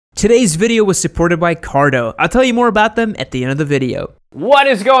Today's video was supported by Cardo. I'll tell you more about them at the end of the video. What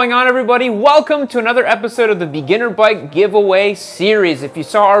is going on, everybody? Welcome to another episode of the Beginner Bike Giveaway series. If you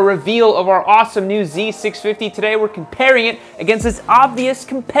saw our reveal of our awesome new Z650 today, we're comparing it against its obvious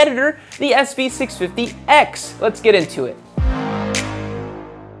competitor, the SV650X. Let's get into it.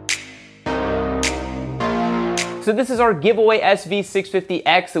 So this is our giveaway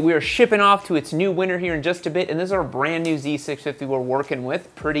SV650X that we are shipping off to its new winner here in just a bit, and this is our brand new Z650 we're working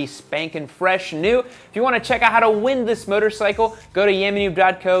with, pretty spanking fresh new. If you want to check out how to win this motorcycle, go to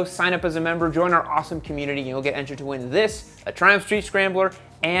yammie.co, sign up as a member, join our awesome community, and you'll get entered to win this, a Triumph Street Scrambler,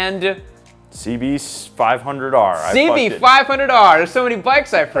 and CB500R. CB500R. There's so many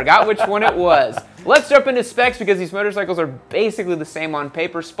bikes I forgot which one it was. Let's jump into specs because these motorcycles are basically the same on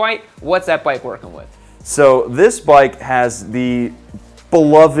paper. Spite, what's that bike working with? So this bike has the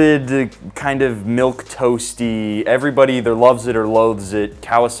beloved kind of milk toasty, everybody either loves it or loathes it,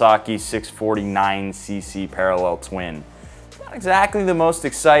 Kawasaki 649cc parallel twin. Not exactly the most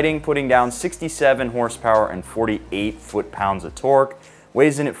exciting, putting down 67 horsepower and 48 foot-pounds of torque.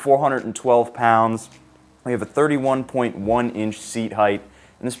 Weighs in at 412 pounds. We have a 31.1 inch seat height,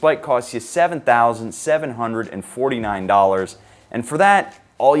 and this bike costs you $7,749. And for that,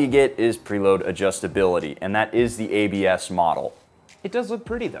 all you get is preload adjustability, and that is the ABS model. It does look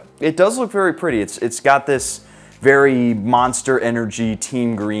pretty though. It does look very pretty. It's got this very Monster Energy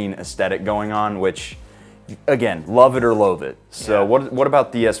Team Green aesthetic going on, which, again, love it or loathe it. So yeah. What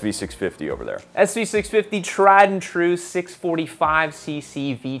about the SV650 over there? SV650 tried and true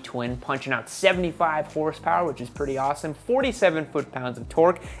 645cc V-twin, punching out 75 horsepower, which is pretty awesome, 47 foot-pounds of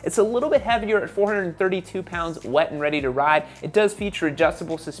torque. It's a little bit heavier at 432 pounds wet and ready to ride. It does feature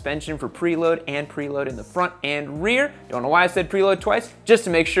adjustable suspension for preload and preload in the front and rear. Don't know why I said preload twice, just to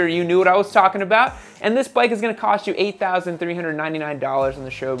make sure you knew what I was talking about. And this bike is going to cost you $8,399 in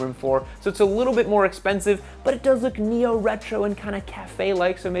the showroom floor, so it's a little bit more expensive, but it does look neo-retro and kind of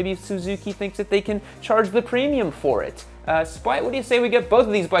cafe-like, so maybe Suzuki thinks that they can charge the premium for it. Spite, what do you say we get both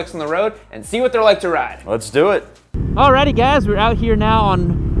of these bikes on the road and see what they're like to ride? Let's do it. Alrighty guys, we're out here now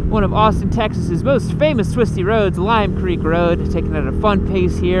on one of Austin, Texas's most famous twisty roads, Lime Creek Road, taking it at a fun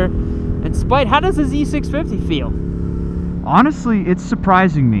pace here. And Spite, how does the Z650 feel? Honestly, it's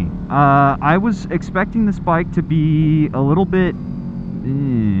surprising me. I was expecting this bike to be a little bit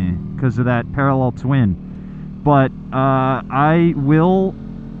because of that parallel twin. But I will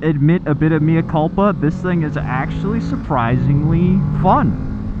admit a bit of mea culpa. This thing is actually surprisingly fun.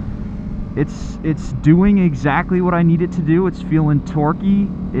 It's doing exactly what I need it to do. It's feeling torquey.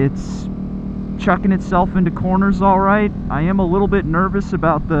 It's chucking itself into corners all right. I am a little bit nervous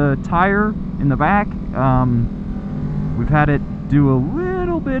about the tire in the back. We've had it do a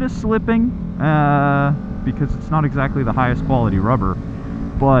little bit of slipping because it's not exactly the highest quality rubber.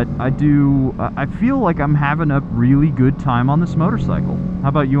 But I feel like I'm having a really good time on this motorcycle. How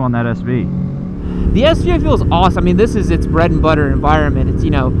about you on that SV? The SV feels awesome. I mean, this is its bread and butter environment. It's,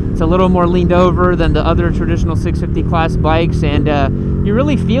 you know, it's a little more leaned over than the other traditional 650 class bikes, and you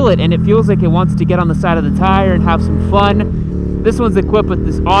really feel it, and it feels like it wants to get on the side of the tire and have some fun. This one's equipped with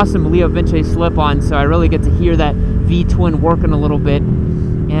this awesome Leo Vinci slip-on, so I really get to hear that V-twin working a little bit.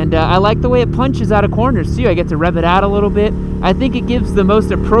 And I like the way it punches out of corners too. I get to rev it out a little bit. I think it gives the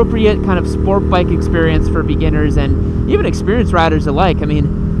most appropriate kind of sport bike experience for beginners and even experienced riders alike. I mean,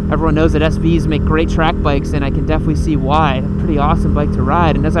 everyone knows that SVs make great track bikes, and I can definitely see why. A pretty awesome bike to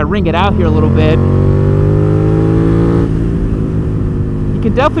ride. And as I ring it out here a little bit, you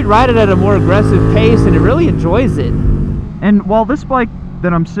can definitely ride it at a more aggressive pace, and it really enjoys it. And while this bike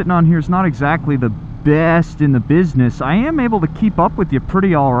that I'm sitting on here is not exactly the best in the business, I am able to keep up with you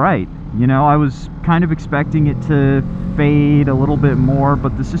pretty all right. You know, I was kind of expecting it to fade a little bit more,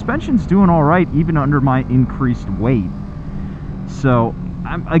 but the suspension's doing all right even under my increased weight. So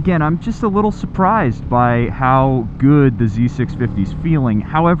I'm just a little surprised by how good the Z650 is feeling.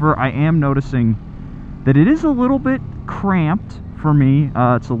 However, I am noticing that it is a little bit cramped for me.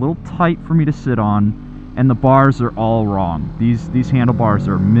 It's a little tight for me to sit on, and the bars are all wrong. These handlebars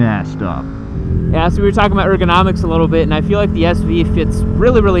are messed up. Yeah, so we were talking about ergonomics a little bit, and I feel like the SV fits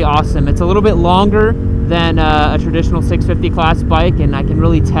really, really awesome. It's a little bit longer than a traditional 650 class bike, and I can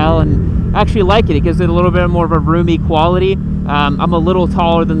really tell and actually like it. It gives it a little bit more of a roomy quality. I'm a little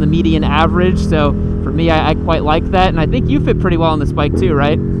taller than the median average, so for me, I quite like that, and I think you fit pretty well on this bike too,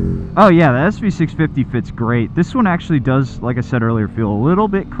 right? Oh yeah, the SV650 fits great. This one actually does, like I said earlier, feel a little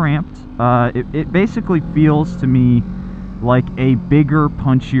bit cramped. It basically feels to me like a bigger,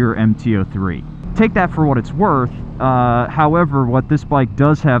 punchier MT-03. Take that for what it's worth. However, what this bike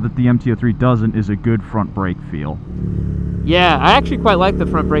does have that the MT-03 doesn't is a good front brake feel. Yeah, I actually quite like the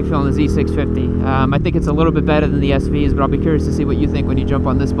front brake feel on the Z650. I think it's a little bit better than the SVs, but I'll be curious to see what you think when you jump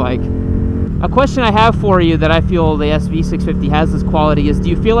on this bike. A question I have for you that I feel the SV650 has this quality is, do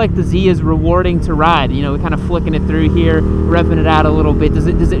you feel like the Z is rewarding to ride? You know, we're kind of flicking it through here, revving it out a little bit. Does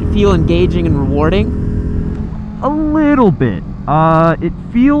it feel engaging and rewarding? A little bit. It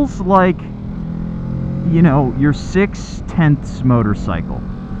feels like, you know, your 6/10 motorcycle.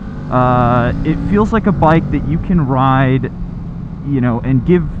 It feels like a bike that you can ride, you know, and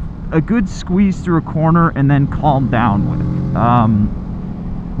give a good squeeze through a corner and then calm down with.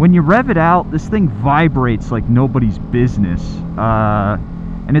 When you rev it out, this thing vibrates like nobody's business.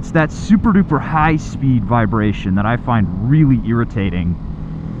 And it's that super duper high speed vibration that I find really irritating.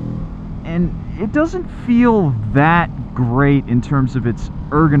 And it doesn't feel that great in terms of its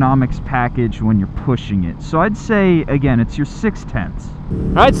ergonomics package when you're pushing it. So I'd say, again, it's your 6/10.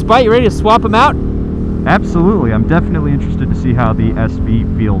 All right, Spite, you ready to swap them out? Absolutely. I'm definitely interested to see how the SV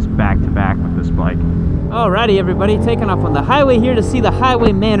feels back to back with this bike. Alrighty, everybody, taking off on the highway here to see the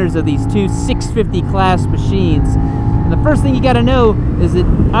highway manners of these two 650 class machines. And the first thing you got to know is that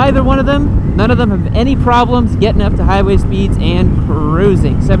either one of them, none of them have any problems getting up to highway speeds and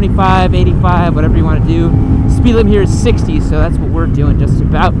cruising. 75, 85, whatever you want to do. Speed limit here is 60, so that's what we're doing just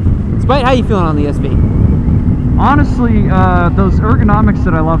about. Spite, how you feeling on the SV? Honestly, those ergonomics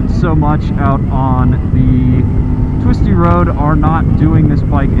that I loved so much out on the twisty road are not doing this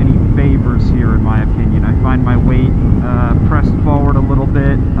bike any favors here, in my opinion. I find my weight pressed forward a little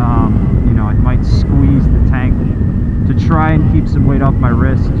bit. You know, I might squeeze the tank to try and keep some weight off my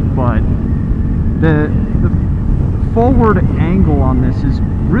wrist, but the forward angle on this is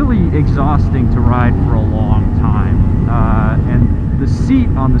really exhausting to ride for a long time. And the seat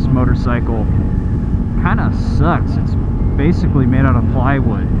on this motorcycle kind of sucks. It's basically made out of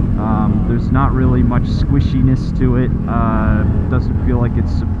plywood. There's not really much squishiness to it. Doesn't feel like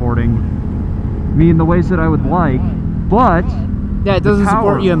it's supporting me in the ways that I would like, but yeah, it doesn't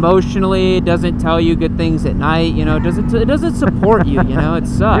support you emotionally. It doesn't tell you good things at night. You know, it doesn't support you. You know, it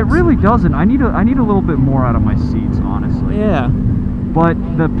sucks. It really doesn't. I need a little bit more out of my seats, honestly. Yeah. But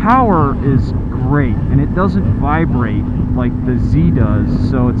the power is great, and it doesn't vibrate like the Z does,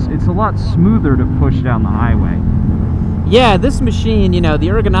 so it's a lot smoother to push down the highway. Yeah, this machine, you know, the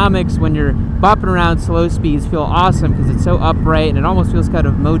ergonomics when you're bopping around slow speeds feel awesome because it's so upright and it almost feels kind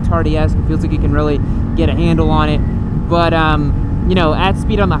of motardy-esque. It feels like you can really get a handle on it. But, you know, at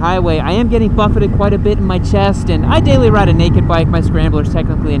speed on the highway, I am getting buffeted quite a bit in my chest, and I daily ride a naked bike. My Scrambler's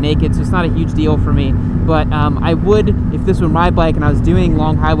technically a naked, so it's not a huge deal for me. But I would, if this were my bike and I was doing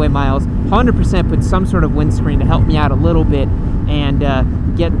long highway miles, 100% put some sort of windscreen to help me out a little bit and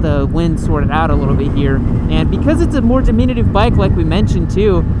get the wind sorted out a little bit here. And because it's a more diminutive bike, like we mentioned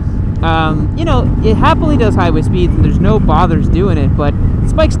too, you know, it happily does highway speeds and there's no bothers doing it, but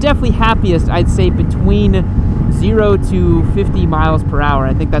this bike's definitely happiest, I'd say, between 0 to 50 miles per hour.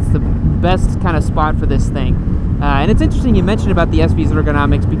 I think that's the best kind of spot for this thing. And it's interesting you mentioned about the SV's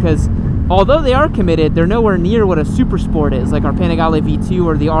ergonomics because although they are committed, they're nowhere near what a Super Sport is, like our Panigale V2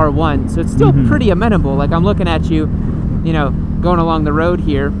 or the R1. So it's still pretty amenable. Like I'm looking at you, you know, going along the road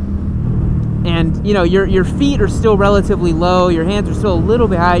here, and you know your feet are still relatively low, your hands are still a little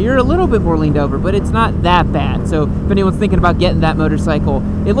bit high, you're a little bit more leaned over, but it's not that bad. So if anyone's thinking about getting that motorcycle,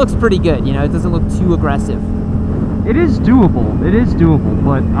 it looks pretty good. You know, it doesn't look too aggressive. It is doable. It is doable,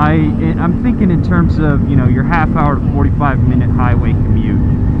 but I'm thinking in terms of, you know, your half-hour to 45-minute highway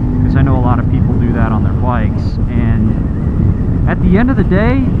commute, because I know a lot of people do that on their bikes, and at the end of the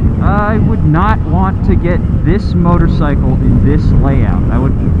day, I would not want to get this motorcycle in this layout. I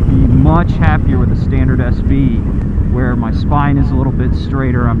would be much happier with a standard SV, where my spine is a little bit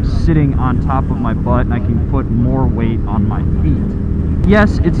straighter, I'm sitting on top of my butt, and I can put more weight on my feet.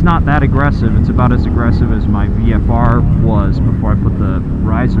 Yes, it's not that aggressive. It's about as aggressive as my VFR was before I put the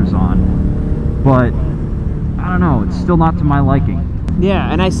risers on. But, I don't know, it's still not to my liking.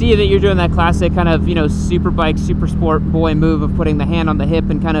 Yeah, and I see that you're doing that classic kind of, you know, super bike, super sport boy move of putting the hand on the hip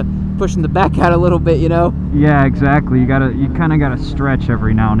and kind of pushing the back out a little bit, you know? Yeah, exactly. You kind of gotta stretch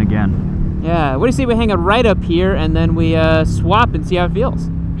every now and again. Yeah, what do you say we hang it right up here and then we swap and see how it feels?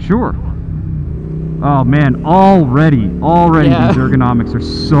 Sure. Oh man, already yeah. These ergonomics are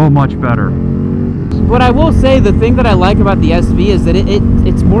so much better. But I will say the thing that I like about the SV is that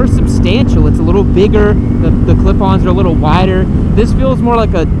it's more substantial. It's a little bigger, the clip-ons are a little wider. This feels more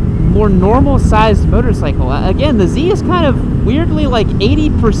like a more normal sized motorcycle. Again, the Z is kind of weirdly like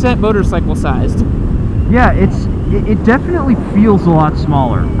 80% motorcycle sized. Yeah, it definitely feels a lot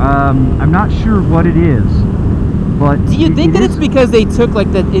smaller. I'm not sure what it is, But do you think that it's because they took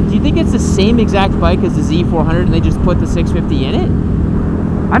like the? Do you think it's the same exact bike as the Z400 and they just put the 650 in it?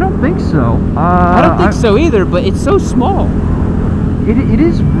 I don't think so. I don't think so either. But it's so small. It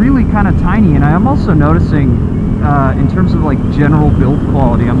is really kind of tiny, and I am also noticing, in terms of like general build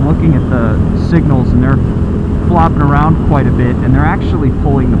quality, I'm looking at the signals and they're flopping around quite a bit, and they're actually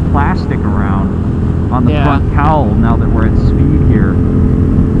pulling the plastic around on the front cowl now that we're at speed here.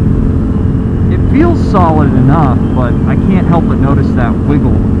 It feels solid enough, but I can't help but notice that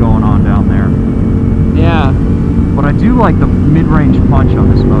wiggle going on down there. Yeah. But I do like the mid-range punch on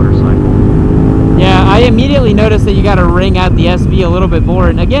this motorcycle. Yeah, I immediately noticed that you got to wring out the SV a little bit more.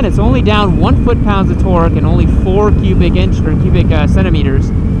 And again, it's only down 1 foot-pounds of torque and only 4 cubic centimeters.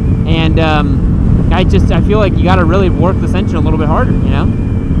 And I feel like you got to really work this engine a little bit harder, you know?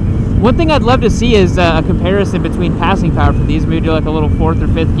 One thing I'd love to see is a comparison between passing power for these. Maybe do like a little 4th or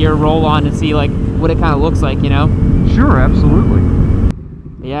 5th gear roll on and see like what it kind of looks like, you know? Sure, absolutely.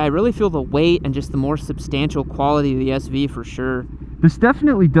 Yeah, I really feel the weight and just the more substantial quality of the SV for sure. This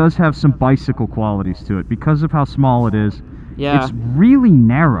definitely does have some bicycle qualities to it because of how small it is. Yeah. It's really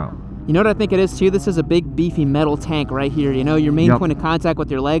narrow. You know what I think it is too? This is a big beefy metal tank right here. You know, your main point of contact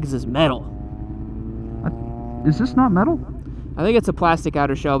with your legs is metal. Is this not metal? I think it's a plastic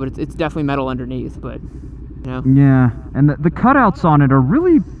outer shell, but it's definitely metal underneath, but, you know. Yeah, and the cutouts on it are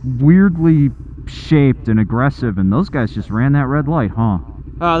really weirdly shaped and aggressive, and those guys just ran that red light, huh?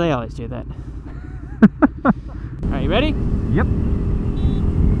 Oh, they always do that. All right, you ready? Yep.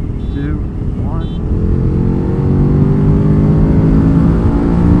 2,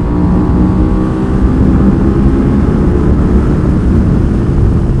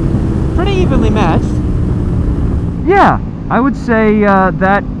 1. Pretty evenly matched. Yeah, I would say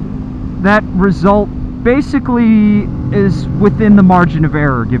that result basically is within the margin of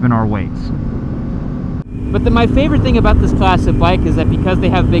error given our weights. But my favorite thing about this class of bike is that because they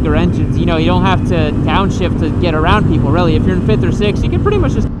have bigger engines, you know, you don't have to downshift to get around people, really. If you're in 5th or 6th, you can pretty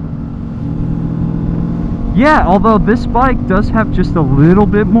much just... Yeah, although this bike does have just a little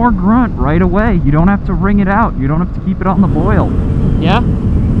bit more grunt right away. You don't have to wring it out. You don't have to keep it on the boil. Yeah?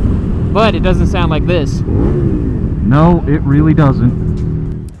 But it doesn't sound like this. No, it really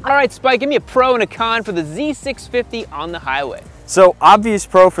doesn't. All right, Spike, give me a pro and a con for the Z650 on the highway. So, obvious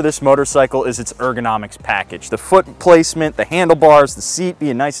pro for this motorcycle is its ergonomics package. The foot placement, the handlebars, the seat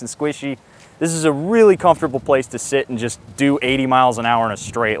being nice and squishy. This is a really comfortable place to sit and just do 80 miles an hour in a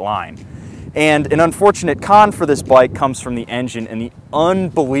straight line. And an unfortunate con for this bike comes from the engine and the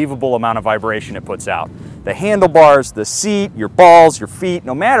unbelievable amount of vibration it puts out. The handlebars, the seat, your balls, your feet,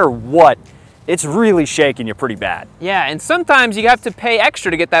 no matter what, it's really shaking you pretty bad. Yeah, and sometimes you have to pay extra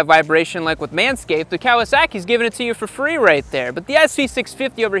to get that vibration, like with Manscaped. The Kawasaki's giving it to you for free right there. But the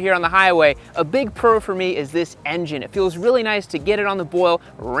SV650 over here on the highway, a big pro for me is this engine. It feels really nice to get it on the boil,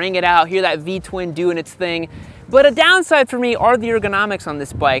 wring it out, hear that V-twin doing its thing. But a downside for me are the ergonomics on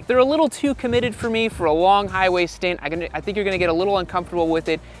this bike. They're a little too committed for me for a long highway stint. I think you're gonna get a little uncomfortable with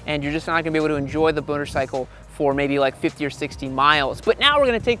it, and you're just not gonna be able to enjoy the motorcycle for maybe like 50 or 60 miles. But now we're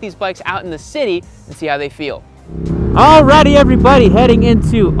gonna take these bikes out in the city and see how they feel. Alrighty, everybody, heading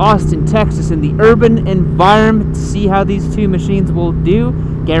into Austin, Texas in the urban environment to see how these two machines will do.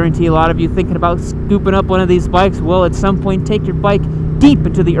 Guarantee a lot of you thinking about scooping up one of these bikes will at some point take your bike deep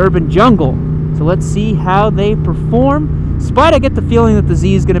into the urban jungle. So let's see how they perform. Despite I get the feeling that the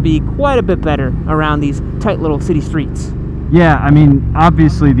Z is going to be quite a bit better around these tight little city streets. Yeah, I mean,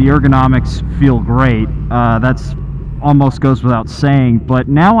 obviously the ergonomics feel great. That's almost goes without saying, but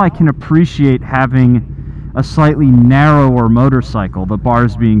now I can appreciate having a slightly narrower motorcycle. The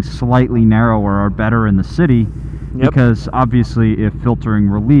bars being slightly narrower are better in the city. Yep. Because obviously if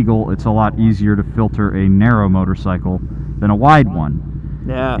filtering were legal, it's a lot easier to filter a narrow motorcycle than a wide one.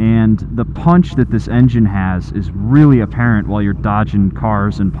 Yeah. And the punch that this engine has is really apparent while you're dodging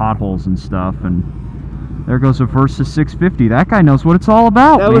cars and potholes and stuff. And there goes a Versa 650. That guy knows what it's all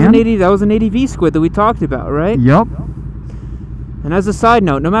about, that man. Was an 80V squid that we talked about, right? Yep. And as a side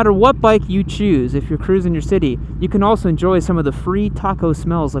note, no matter what bike you choose, if you're cruising your city, you can also enjoy some of the free taco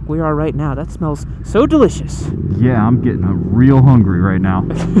smells like we are right now. That smells so delicious. Yeah, I'm getting real hungry right now.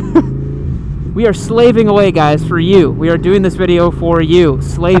 We are slaving away, guys, for you. We are doing this video for you.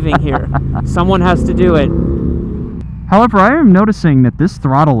 Slaving here. Someone has to do it. However, I am noticing that this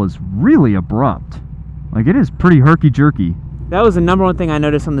throttle is really abrupt. Like, it is pretty herky-jerky. That was the #1 thing I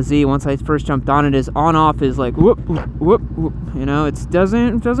noticed on the Z once I first jumped on it, is on-off is like whoop, whoop, whoop, whoop. You know, it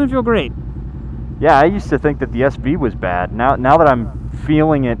doesn't feel great. Yeah, I used to think that the SV was bad. Now that I'm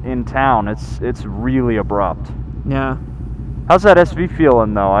feeling it in town, it's really abrupt. Yeah. How's that SV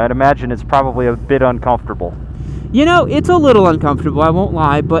feeling, though? I'd imagine it's probably a bit uncomfortable. You know, it's a little uncomfortable, I won't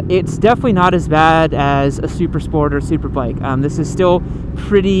lie, but it's definitely not as bad as a super sport or super bike. This is still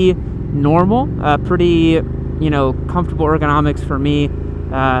pretty normal, pretty, you know, comfortable ergonomics for me.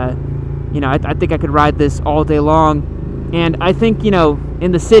 You know, I think I could ride this all day long. And I think, you know,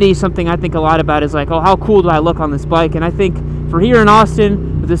 in the city, something I think a lot about is like, oh, how cool do I look on this bike? And I think for here in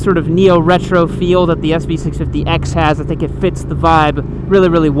Austin, with this sort of neo-retro feel that the SV650X has, I think it fits the vibe really,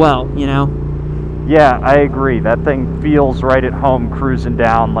 really well, you know? Yeah, I agree. That thing feels right at home cruising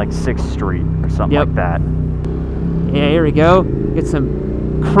down like 6th Street or something like that. Yeah, here we go. Get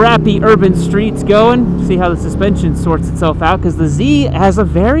some crappy urban streets going. See how the suspension sorts itself out, because the Z has a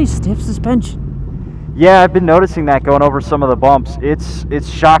very stiff suspension. Yeah, I've been noticing that going over some of the bumps. It's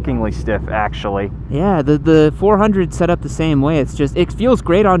shockingly stiff, actually. Yeah, the 400 set up the same way. It's just, it feels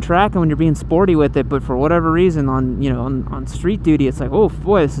great on track and when you're being sporty with it, but for whatever reason on, you know, on street duty, it's like, oh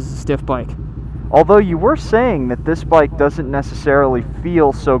boy, this is a stiff bike. Although you were saying that this bike doesn't necessarily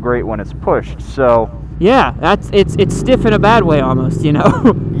feel so great when it's pushed, so... Yeah, it's stiff in a bad way almost, you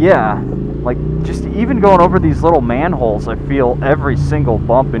know? Yeah, like just even going over these little manholes, I feel every single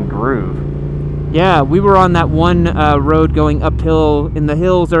bump and groove. Yeah, we were on that one road going uphill in the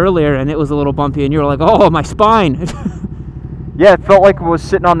hills earlier, and it was a little bumpy, and you were like, oh, my spine! Yeah, it felt like it was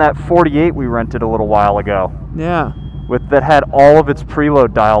sitting on that 48 we rented a little while ago. Yeah. That had all of its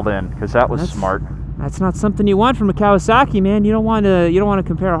preload dialed in, because that was smart. That's not something you want from a Kawasaki, man. You don't want to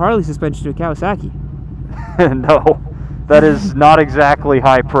compare a Harley suspension to a Kawasaki. No, that is not exactly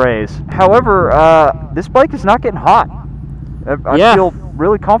high praise. However, this bike is not getting hot. I feel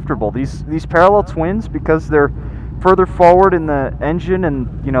really comfortable. These parallel twins, because they're further forward in the engine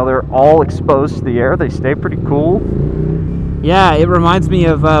and, you know, they're all exposed to the air, they stay pretty cool. Yeah, it reminds me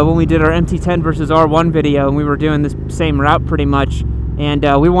of when we did our MT10 versus R1 video, and we were doing this same route pretty much, and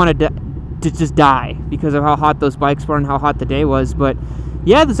we wanted to just die because of how hot those bikes were and how hot the day was. But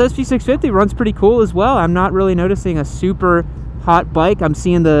yeah, this SV650 runs pretty cool as well. I'm not really noticing a super hot bike. I'm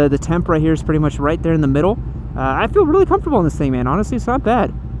seeing the temp right here is pretty much right there in the middle. I feel really comfortable in this thing, man. Honestly, it's not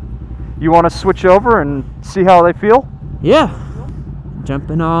bad. You want to switch over and see how they feel? Yeah.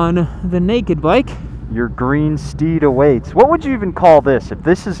 Jumping on the naked bike. Your green steed awaits. What would you even call this? If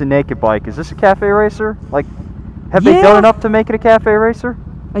this is a naked bike, is this a cafe racer? Like, have they done enough to make it a cafe racer?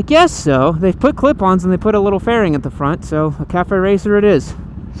 I guess so. They've put clip-ons and they put a little fairing at the front, so a cafe racer it is.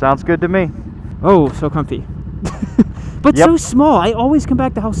 Sounds good to me. Oh, so comfy. But so small. I always come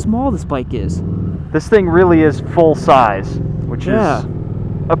back to how small this bike is. This thing really is full size, which is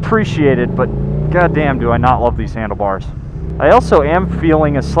appreciated, but goddamn do I not love these handlebars. I also am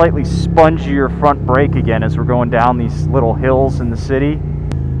feeling a slightly spongier front brake again as we're going down these little hills in the city.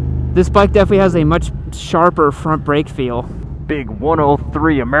 This bike definitely has a much sharper front brake feel. Big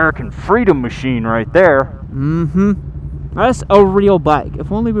 103 American Freedom machine right there. Mm-hmm. That's a real bike.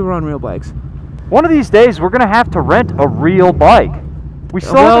 If only we were on real bikes. One of these days, we're going to have to rent a real bike. We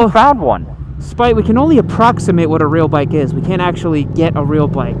still haven't found one. Spite, we can only approximate what a real bike is. We can't actually get a real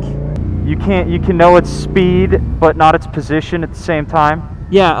bike. You can know its speed, but not its position at the same time.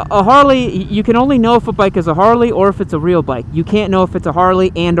 Yeah, a Harley, you can only know if a bike is a Harley or if it's a real bike. You can't know if it's a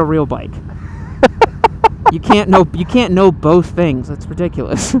Harley and a real bike. You can't know both things. That's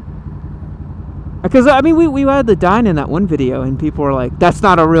ridiculous. Because I mean, we had the Dyne in that one video, and people were like, "That's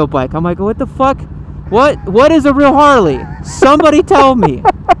not a real bike." I'm like, "What the fuck? What is a real Harley? Somebody tell me."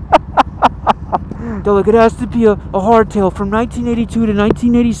 They're like, "It has to be a hardtail from 1982 to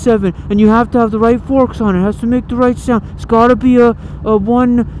 1987, and you have to have the right forks on it. It has to make the right sound. It's got to be a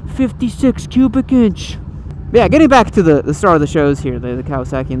 156 cubic inch." Yeah, getting back to the star of the shows here, the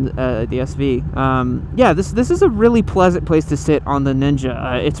Kawasaki and the SV. Yeah, this is a really pleasant place to sit on the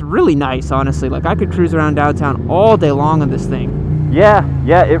Ninja. It's really nice, honestly. Like, I could cruise around downtown all day long on this thing. Yeah,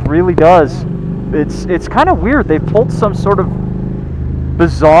 it really does. It's kind of weird. They pulled some sort of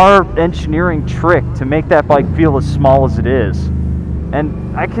bizarre engineering trick to make that bike feel as small as it is.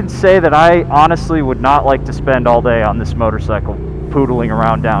 And I can say that I honestly would not like to spend all day on this motorcycle poodling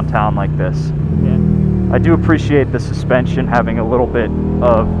around downtown like this. Yeah. I do appreciate the suspension having a little bit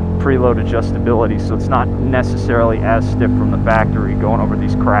of preload adjustability, so it's not necessarily as stiff from the factory going over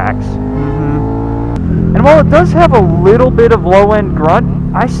these cracks. Mm-hmm. And while it does have a little bit of low-end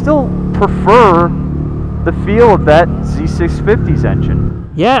grunt, I still prefer the feel of that Z650's engine.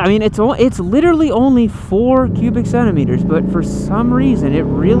 Yeah, I mean, it's literally only 4 cubic centimeters, but for some reason, it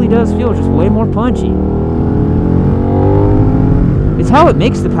really does feel just way more punchy. It's how it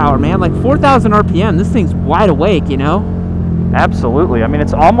makes the power, man. Like 4,000 RPM, this thing's wide awake, you know? Absolutely. I mean,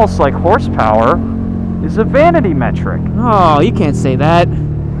 it's almost like horsepower is a vanity metric. Oh, you can't say that.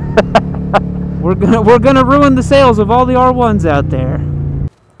 we're gonna ruin the sales of all the R1s out there.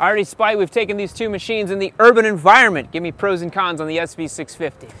 Alrighty, Spite, we've taken these two machines in the urban environment. Give me pros and cons on the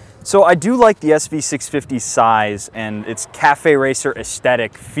SV650. So I do like the SV650 size, and its cafe racer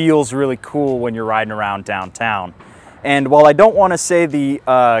aesthetic feels really cool when you're riding around downtown. And while I don't want to say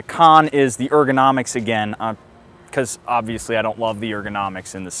the con is the ergonomics again, because obviously I don't love the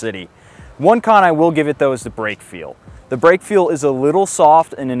ergonomics in the city, one con I will give it though is the brake feel. The brake feel is a little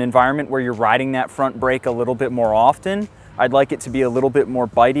soft in an environment where you're riding that front brake a little bit more often. I'd like it to be a little bit more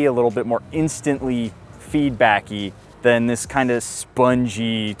bitey, a little bit more instantly feedbacky than this kind of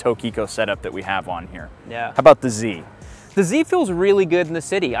spongy Tokiko setup that we have on here. Yeah. How about the Z? The Z feels really good in the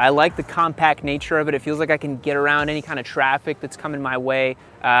city. I like the compact nature of it. It feels like I can get around any kind of traffic that's coming my way.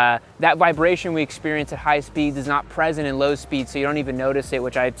 That vibration we experience at high speeds is not present in low speeds, so you don't even notice it,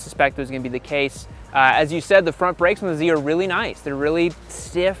 which I suspect was going to be the case. As you said, the front brakes on the Z are really nice. They're really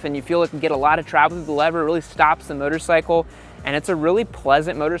stiff, and you feel like you can get a lot of travel through the lever. It really stops the motorcycle. And it's a really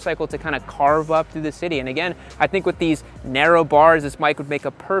pleasant motorcycle to kind of carve up through the city. And again, I think with these narrow bars, this bike would make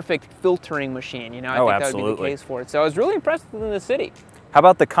a perfect filtering machine. You know, I think that would be the case for it. So I was really impressed with it in the city. How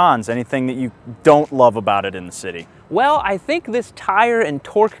about the cons? Anything that you don't love about it in the city? Well, I think this tire and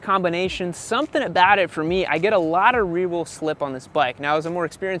torque combination, something about it for me, I get a lot of rear wheel slip on this bike. Now, as a more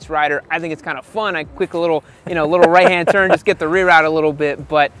experienced rider, I think it's kind of fun. I quick a little, little right-hand turn, just get the rear out a little bit.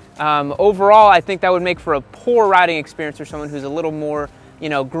 But overall, I think that would make for a poor riding experience for someone who's a little more,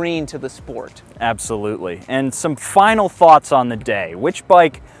 green to the sport. Absolutely. And some final thoughts on the day. Which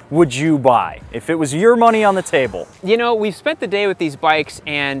bike would you buy if it was your money on the table? You know, we've spent the day with these bikes,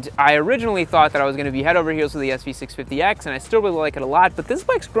 and I originally thought that I was going to be head over heels with the SV650X, and I still really like it a lot, but this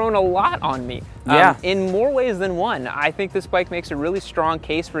bike's grown a lot on me. Yeah. In more ways than one. I think this bike makes a really strong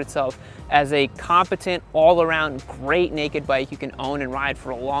case for itself as a competent, all-around, great naked bike you can own and ride for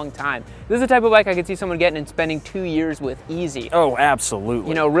a long time. This is the type of bike I could see someone getting and spending 2 years with easy. Oh, absolutely.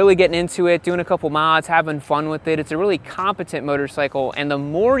 You know, really getting into it, doing a couple mods, having fun with it. It's a really competent motorcycle, and the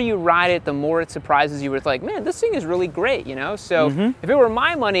more you ride it, the more it surprises you with like, man, this thing is really great, So if it were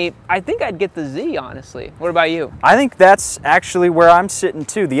my money, I think I'd get the Z, honestly. What about you? I think that's actually where I'm sitting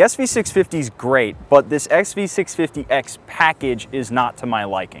too. The SV650 is great, but this SV650X package is not to my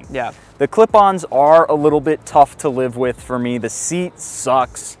liking. Yeah. The clip-ons are a little bit tough to live with for me. The seat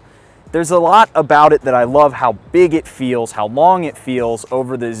sucks. There's a lot about it that I love, how big it feels, how long it feels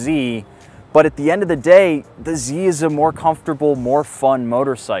over the Z. But at the end of the day, the Z is a more comfortable, more fun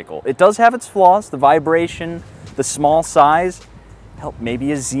motorcycle. It does have its flaws, the vibration, the small size. Hell,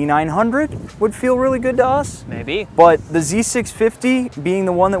 maybe a Z900 would feel really good to us. Maybe. But the Z650 being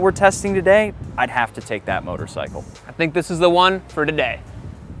the one that we're testing today, I'd have to take that motorcycle. I think this is the one for today.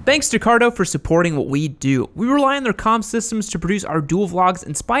 Thanks to Cardo for supporting what we do. We rely on their comm systems to produce our dual vlogs,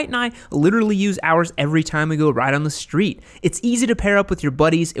 and Spite and I literally use ours every time we go ride on the street. It's easy to pair up with your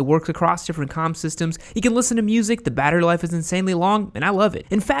buddies, it works across different comm systems, you can listen to music, the battery life is insanely long, and I love it.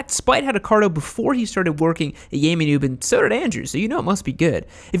 In fact, Spite had a Cardo before he started working at Yammie Noob, and so did Andrew, so you know it must be good.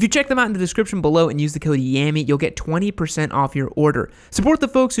 If you check them out in the description below and use the code Yammie, you'll get 20% off your order. Support the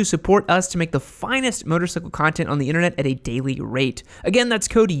folks who support us to make the finest motorcycle content on the internet at a daily rate. Again, that's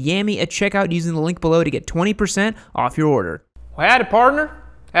code Yammie at checkout using the link below to get 20% off your order. Well, howdy, partner.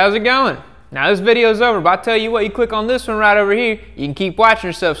 How's it going? Now, this video's over, but I'll tell you what, you click on this one right over here, you can keep watching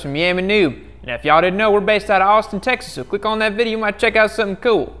yourselves from Yammie Noob. And if y'all didn't know, we're based out of Austin, Texas, so click on that video, you might check out something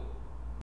cool.